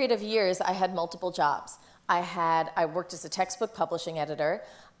over a period of years, I had multiple jobs. I worked as a textbook publishing editor.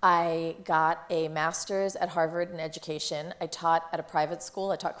 I got a master's at Harvard in education. I taught at a private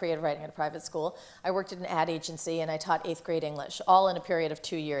school. I taught creative writing at a private school. I worked at an ad agency, and I taught 8th grade English, all in a period of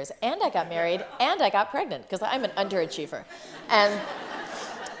 2 years. And I got married, and I got pregnant, because I'm an underachiever. And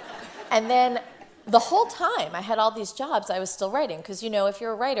then the whole time I had all these jobs, I was still writing, because, you know, if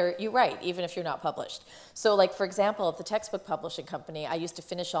you're a writer, you write, even if you're not published. So, like, for example, at the textbook publishing company, I used to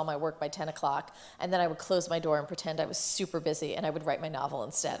finish all my work by 10 o'clock, and then I would close my door and pretend I was super busy, and I would write my novel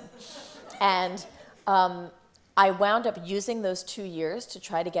instead. And I wound up using those 2 years to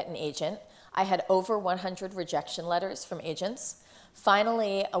try to get an agent. I had over 100 rejection letters from agents.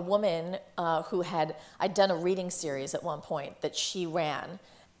 Finally, a woman I'd done a reading series at one point that she ran,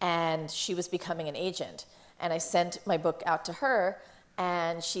 and she was becoming an agent. And I sent my book out to her,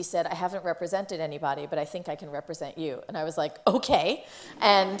 and she said, "I haven't represented anybody, but I think I can represent you." And I was like, "Okay."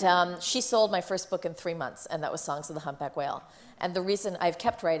 And she sold my first book in 3 months, and that was Songs of the Humpback Whale. And the reason I've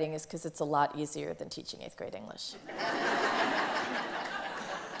kept writing is because it's a lot easier than teaching 8th grade English.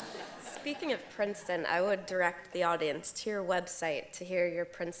 Speaking of Princeton, I would direct the audience to your website to hear your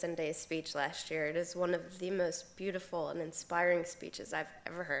Princeton Day speech last year. It is one of the most beautiful and inspiring speeches I've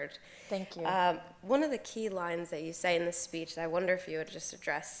ever heard. Thank you. One of the key lines that you say in the speech that I wonder if you would just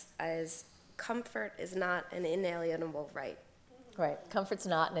address is, comfort is not an inalienable right. Right. Comfort's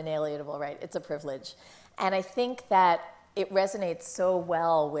not an inalienable right. It's a privilege. And I think that it resonates so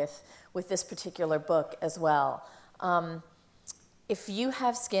well with this particular book as well. If you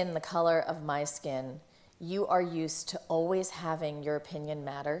have skin the color of my skin, you are used to always having your opinion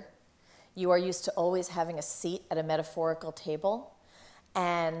matter. You are used to always having a seat at a metaphorical table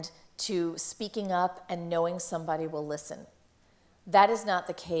and to speaking up and knowing somebody will listen. That is not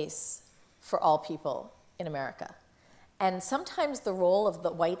the case for all people in America. And sometimes the role of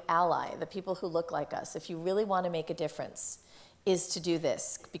the white ally, the people who look like us, if you really want to make a difference, is to do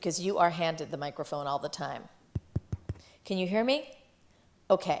this, because you are handed the microphone all the time. Can you hear me?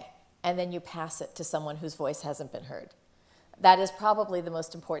 Okay. And then you pass it to someone whose voice hasn't been heard. That is probably the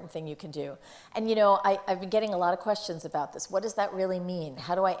most important thing you can do. And you know, I've been getting a lot of questions about this. What does that really mean?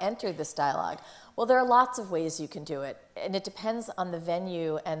 How do I enter this dialogue? Well, there are lots of ways you can do it, and it depends on the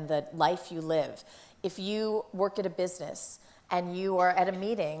venue and the life you live. If you work at a business and you are at a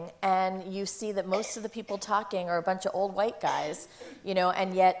meeting and you see that most of the people talking are a bunch of old white guys, you know,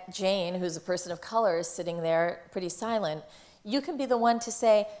 and yet Jane, who's a person of color, is sitting there pretty silent, you can be the one to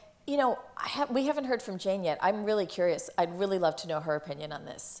say, you know, we haven't heard from Jane yet. I'm really curious. I'd really love to know her opinion on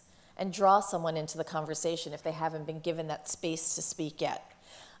this. And draw someone into the conversation if they haven't been given that space to speak yet.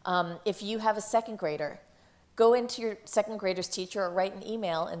 If you have a second grader, go into your second grader's teacher or write an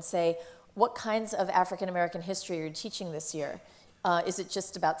email and say, what kinds of African American history are you teaching this year? Is it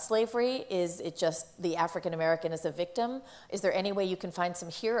just about slavery? Is it just the African American as a victim? Is there any way you can find some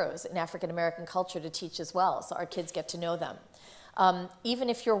heroes in African American culture to teach as well, so our kids get to know them? Even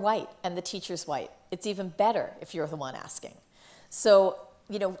if you're white and the teacher's white, it's even better if you're the one asking. So,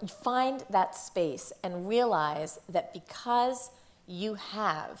 you know, find that space and realize that because you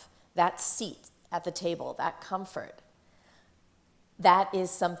have that seat at the table, that comfort, that is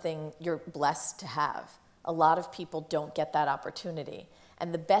something you're blessed to have. A lot of people don't get that opportunity.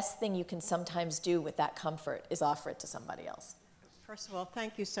 And the best thing you can sometimes do with that comfort is offer it to somebody else. First of all,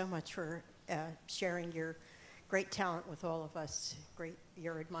 thank you so much for sharing your great talent with all of us,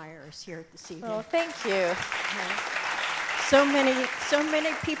 your admirers here this evening. Oh, thank you. So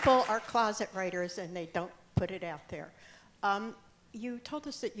many people are closet writers and they don't put it out there. You told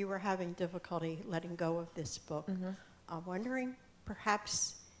us that you were having difficulty letting go of this book. I'm wondering,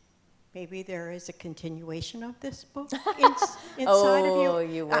 perhaps maybe there is a continuation of this book inside of you. Oh,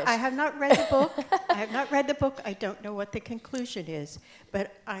 you wish. I have not read the book. I have not read the book. I don't know what the conclusion is.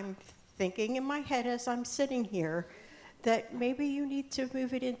 But I'm thinking in my head as I'm sitting here that maybe you need to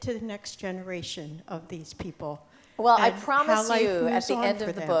move it into the next generation of these people. Well, I and promise how life you, at moves the on end for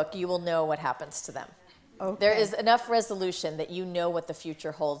of the them. book, you will know what happens to them. Okay. There is enough resolution that you know what the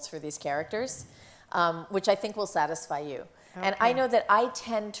future holds for these characters, which I think will satisfy you. And I know that I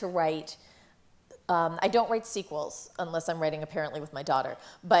tend to write, I don't write sequels unless I'm writing apparently with my daughter,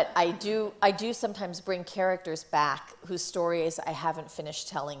 but I do sometimes bring characters back whose stories I haven't finished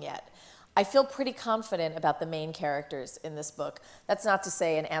telling yet. I feel pretty confident about the main characters in this book. That's not to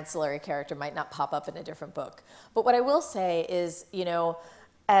say an ancillary character might not pop up in a different book. But what I will say is, you know,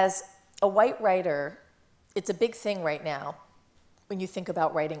 as a white writer, it's a big thing right now when you think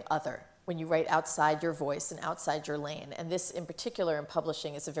about writing other, when you write outside your voice and outside your lane. And this in particular in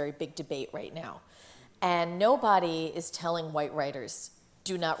publishing is a very big debate right now. And nobody is telling white writers,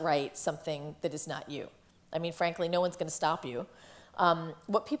 do not write something that is not you. I mean, frankly, no one's going to stop you.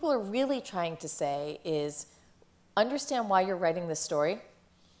 What people are really trying to say is, understand why you're writing this story.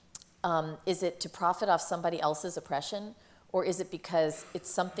 Is it to profit off somebody else's oppression? Or is it because it's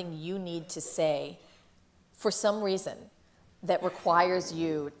something you need to say for some reason that requires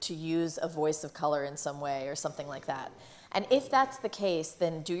you to use a voice of color in some way or something like that? And if that's the case,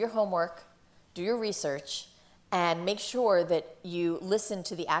 then do your homework, do your research, and make sure that you listen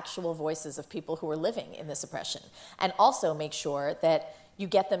to the actual voices of people who are living in this oppression. And also make sure that you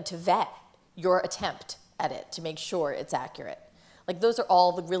get them to vet your attempt at it to make sure it's accurate. Like, those are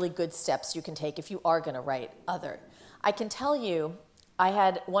all the really good steps you can take if you are going to write other. I can tell you, I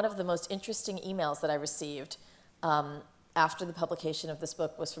had one of the most interesting emails that I received after the publication of this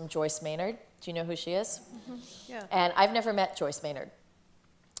book was from Joyce Maynard. Do you know who she is? Mm-hmm. Yeah. And I've never met Joyce Maynard.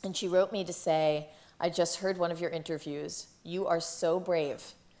 And she wrote me to say, I just heard one of your interviews. You are so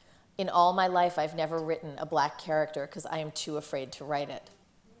brave. In all my life, I've never written a black character because I am too afraid to write it.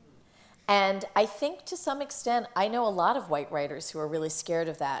 And I think to some extent, I know a lot of white writers who are really scared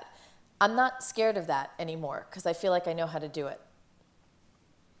of that. I'm not scared of that anymore because I feel like I know how to do it.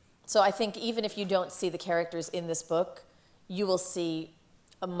 So I think even if you don't see the characters in this book, you will see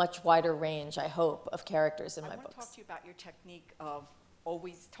a much wider range, I hope, of characters in my books. I want to talk to you about your technique of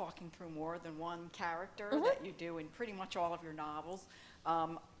always talking through more than one character that you do in pretty much all of your novels.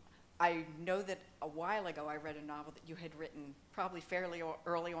 I know that a while ago I read a novel that you had written probably fairly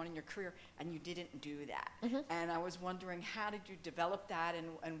early on in your career, and you didn't do that. And I was wondering, how did you develop that,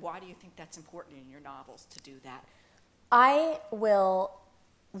 and why do you think that's important in your novels to do that? I will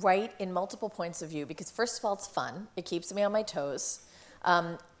write in multiple points of view because, first of all, it's fun. It keeps me on my toes.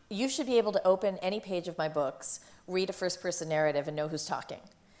 You should be able to open any page of my books, read a first-person narrative, and know who's talking.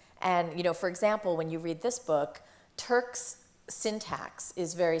 And, you know, for example, when you read this book, Turk's syntax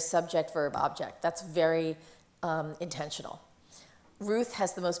is very subject, verb, object. That's very intentional. Ruth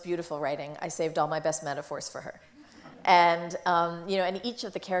has the most beautiful writing. I saved all my best metaphors for her. And, you know, and each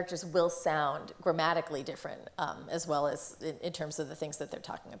of the characters will sound grammatically different, as well as in terms of the things that they're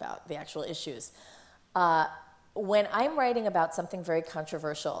talking about, the actual issues. When I'm writing about something very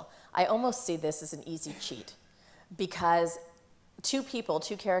controversial, I almost see this as an easy cheat because two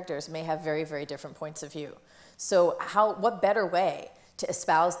characters may have very, very different points of view. So what better way to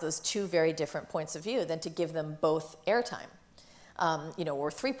espouse those two very different points of view than to give them both airtime, you know,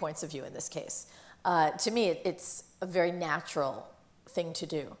 or 3 points of view in this case. To me, it's a very natural thing to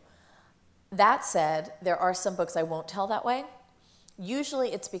do. That said, there are some books I won't tell that way.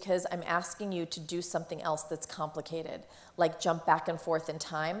 Usually it's because I'm asking you to do something else that's complicated, like jump back and forth in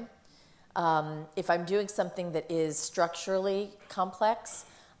time. If I'm doing something that is structurally complex,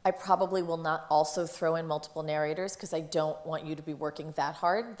 I probably will not also throw in multiple narrators because I don't want you to be working that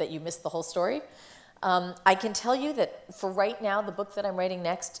hard that you miss the whole story. I can tell you that for right now, the book that I'm writing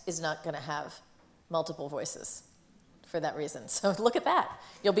next is not going to have multiple voices for that reason. So look at that.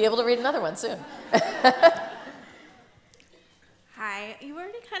 You'll be able to read another one soon. Hi, you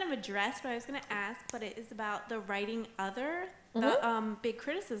already kind of addressed what I was going to ask, but it is about the writing other. The big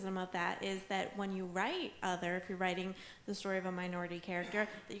criticism of that is that when you write other, if you're writing the story of a minority character,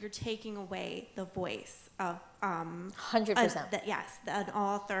 that you're taking away the voice of 100%. Yes, an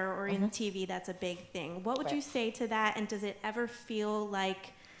author, or in TV, that's a big thing. What would you say to that, and does it ever feel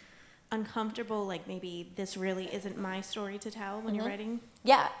like uncomfortable, like maybe this really isn't my story to tell when you're writing?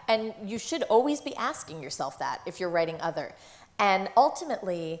 Yeah, and you should always be asking yourself that if you're writing other. And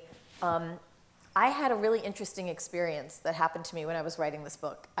ultimately, I had a really interesting experience that happened to me when I was writing this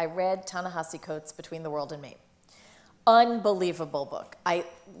book. I read Ta-Nehisi Coates' Between the World and Me. Unbelievable book. I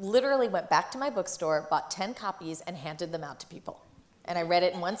literally went back to my bookstore, bought 10 copies, and handed them out to people. And I read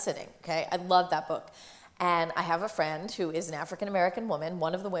it in one sitting, okay? I love that book. And I have a friend who is an African-American woman,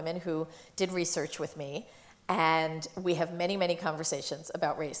 one of the women who did research with me, and we have many, many conversations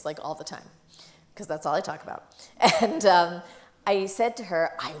about race, like all the time, because that's all I talk about. And I said to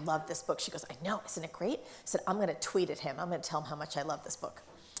her, I love this book. She goes, I know, isn't it great? I said, I'm going to tweet at him. I'm going to tell him how much I love this book.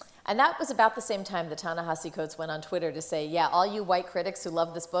 And that was about the same time that Ta-Nehisi Coates went on Twitter to say, yeah, all you white critics who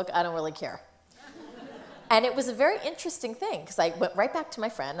love this book, I don't really care. And it was a very interesting thing, because I went right back to my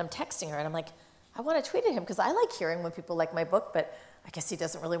friend. I'm texting her, and I'm like, I want to tweet at him, because I like hearing when people like my book, but I guess he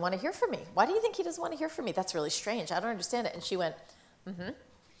doesn't really want to hear from me. Why do you think he doesn't want to hear from me? That's really strange. I don't understand it. And she went,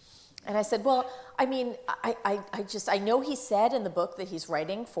 And I said, well, I mean, I know he said in the book that he's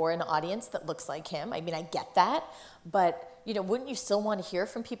writing for an audience that looks like him. I mean, I get that. But, you know, wouldn't you still want to hear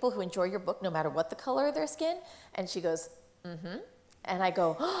from people who enjoy your book no matter what the color of their skin? And she goes, And I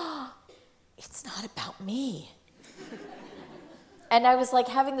go, oh, it's not about me. And I was like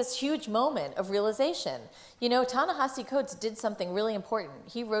having this huge moment of realization. You know, Ta-Nehisi Coates did something really important.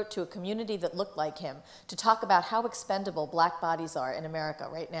 He wrote to a community that looked like him to talk about how expendable black bodies are in America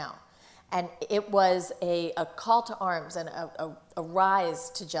right now. And it was a call to arms and a rise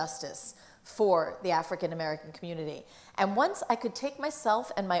to justice for the African American community. And once I could take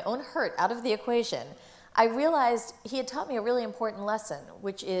myself and my own hurt out of the equation, I realized he had taught me a really important lesson,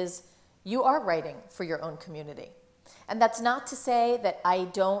 which is you are writing for your own community. And that's not to say that I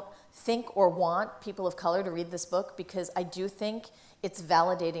don't think or want people of color to read this book, because I do think it's a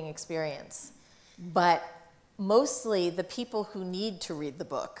validating experience. But mostly the people who need to read the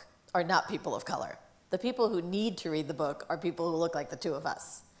book are not people of color. The people who need to read the book are people who look like the two of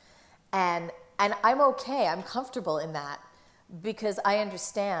us. And I'm okay, I'm comfortable in that, because I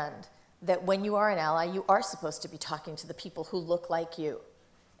understand that when you are an ally, you are supposed to be talking to the people who look like you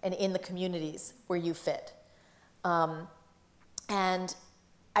and in the communities where you fit. And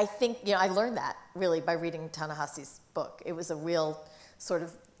I think, you know, I learned that really by reading Ta-Nehisi's book. It was a real sort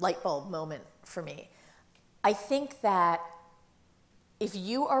of light bulb moment for me. I think that if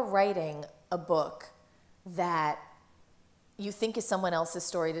you are writing a book that you think is someone else's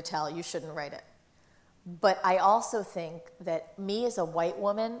story to tell, you shouldn't write it. But I also think that me as a white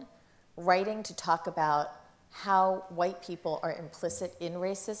woman writing to talk about how white people are implicit in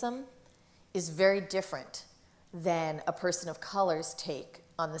racism is very different than a person of color's take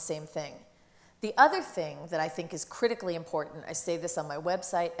on the same thing. The other thing that I think is critically important, I say this on my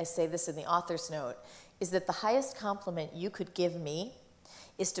website, I say this in the author's note, is that the highest compliment you could give me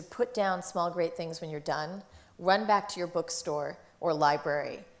is to put down Small Great Things when you're done, run back to your bookstore or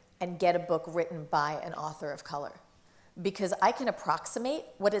library, and get a book written by an author of color. Because I can approximate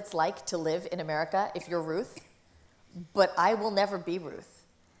what it's like to live in America if you're Ruth, but I will never be Ruth.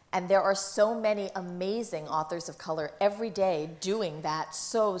 And there are so many amazing authors of color every day doing that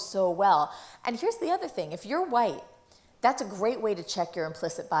so, so well. And here's the other thing. If you're white, that's a great way to check your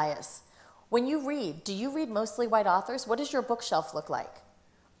implicit bias. When you read, do you read mostly white authors? What does your bookshelf look like?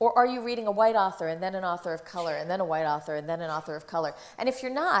 Or are you reading a white author and then an author of color and then a white author and then an author of color? And if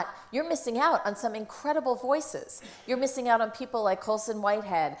you're not, you're missing out on some incredible voices. You're missing out on people like Colson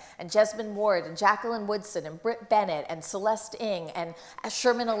Whitehead and Jesmyn Ward and Jacqueline Woodson and Britt Bennett and Celeste Ng and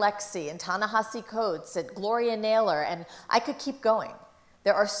Sherman Alexie and Ta-Nehisi Coates and Gloria Naylor, and I could keep going.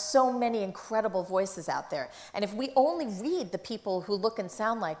 There are so many incredible voices out there. And if we only read the people who look and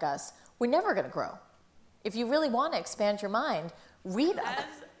sound like us, we're never going to grow. If you really want to expand your mind, read other.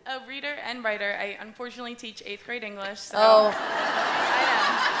 A reader and writer, I unfortunately teach 8th grade English, so Oh. I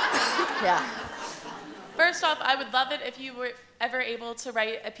know. Yeah. First off, I would love it if you were ever able to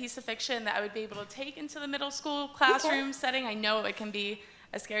write a piece of fiction that I would be able to take into the middle school classroom setting. I know it can be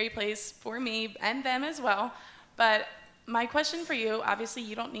a scary place for me and them as well, but my question for you, obviously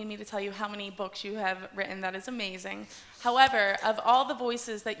you don't need me to tell you how many books you have written, that is amazing. However, of all the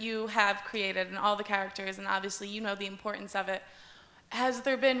voices that you have created and all the characters, and obviously you know the importance of it, has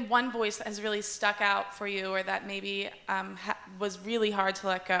there been one voice that has really stuck out for you, or that maybe was really hard to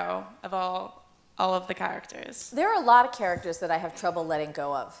let go of all of the characters? There are a lot of characters that I have trouble letting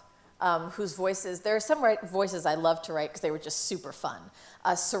go of, whose voices, there are some voices I love to write because they were just super fun.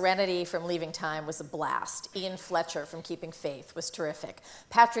 Serenity from Leaving Time was a blast. Ian Fletcher from Keeping Faith was terrific.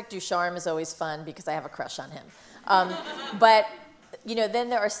 Patrick Ducharme is always fun because I have a crush on him. But you know, then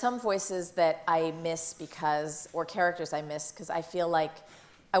there are some voices that I miss because, or characters I miss because I feel like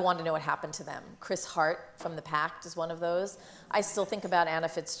I want to know what happened to them. Chris Hart from The Pact is one of those. I still think about Anna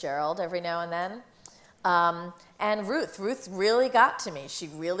Fitzgerald every now and then. And Ruth really got to me. She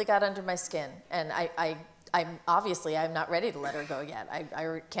really got under my skin. And I'm obviously, I'm not ready to let her go yet.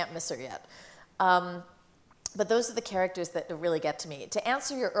 I can't miss her yet. But those are the characters that really get to me. To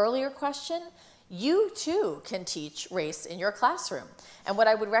answer your earlier question, you too can teach race in your classroom. And what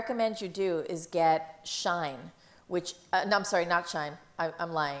I would recommend you do is get Shine, which, no, I'm sorry, not Shine,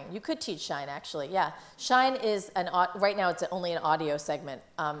 I'm lying. You could teach Shine, actually, yeah. Shine is, right now it's only an audio segment.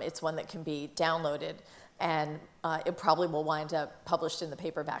 It's one that can be downloaded, and it probably will wind up published in the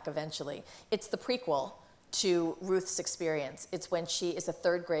paperback eventually. It's the prequel to Ruth's experience. It's when she is a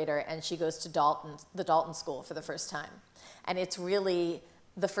 3rd grader and she goes to the Dalton School for the first time. And it's really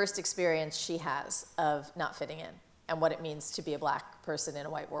the first experience she has of not fitting in and what it means to be a black person in a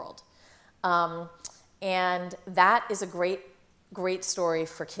white world. And that is a great story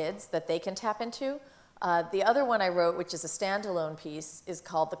for kids that they can tap into. The other one I wrote, which is a standalone piece, is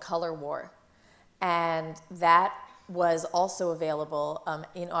called The Color War. And that was also available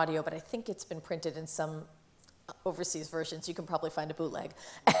in audio, but I think it's been printed in some overseas versions. You can probably find a bootleg.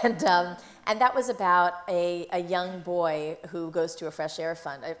 And that was about a young boy who goes to a Fresh Air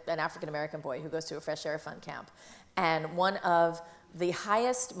Fund, an African-American boy who goes to a Fresh Air Fund camp. And one of the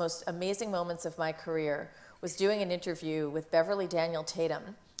highest, most amazing moments of my career was doing an interview with Beverly Daniel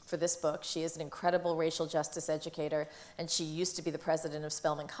Tatum for this book. She is an incredible racial justice educator, and she used to be the president of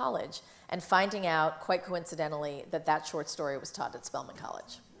Spelman College, and finding out, quite coincidentally, that short story was taught at Spelman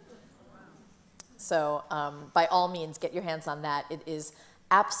College. So by all means, get your hands on that. It is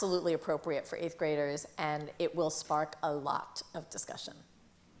absolutely appropriate for 8th graders, and it will spark a lot of discussion.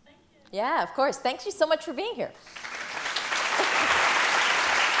 Thank you. Yeah, of course. Thank you so much for being here.